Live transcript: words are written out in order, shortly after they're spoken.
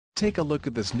take a look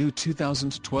at this new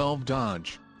 2012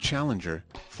 Dodge Challenger.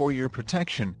 For your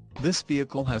protection, this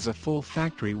vehicle has a full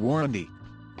factory warranty.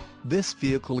 This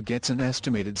vehicle gets an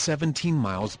estimated 17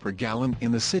 miles per gallon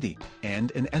in the city,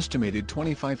 and an estimated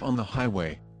 25 on the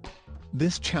highway.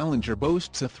 This Challenger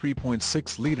boasts a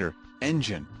 3.6-liter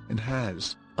engine, and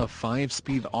has a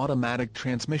 5-speed automatic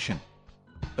transmission.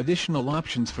 Additional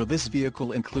options for this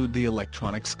vehicle include the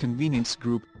Electronics Convenience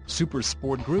Group, Super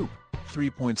Sport Group,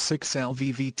 3.6L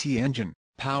VVT engine,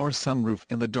 power sunroof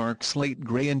and the dark slate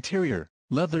grey interior,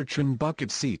 leather-trimmed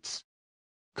bucket seats.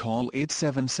 Call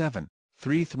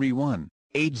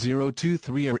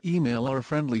 877-331-8023 or email our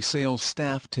friendly sales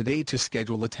staff today to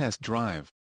schedule a test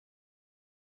drive.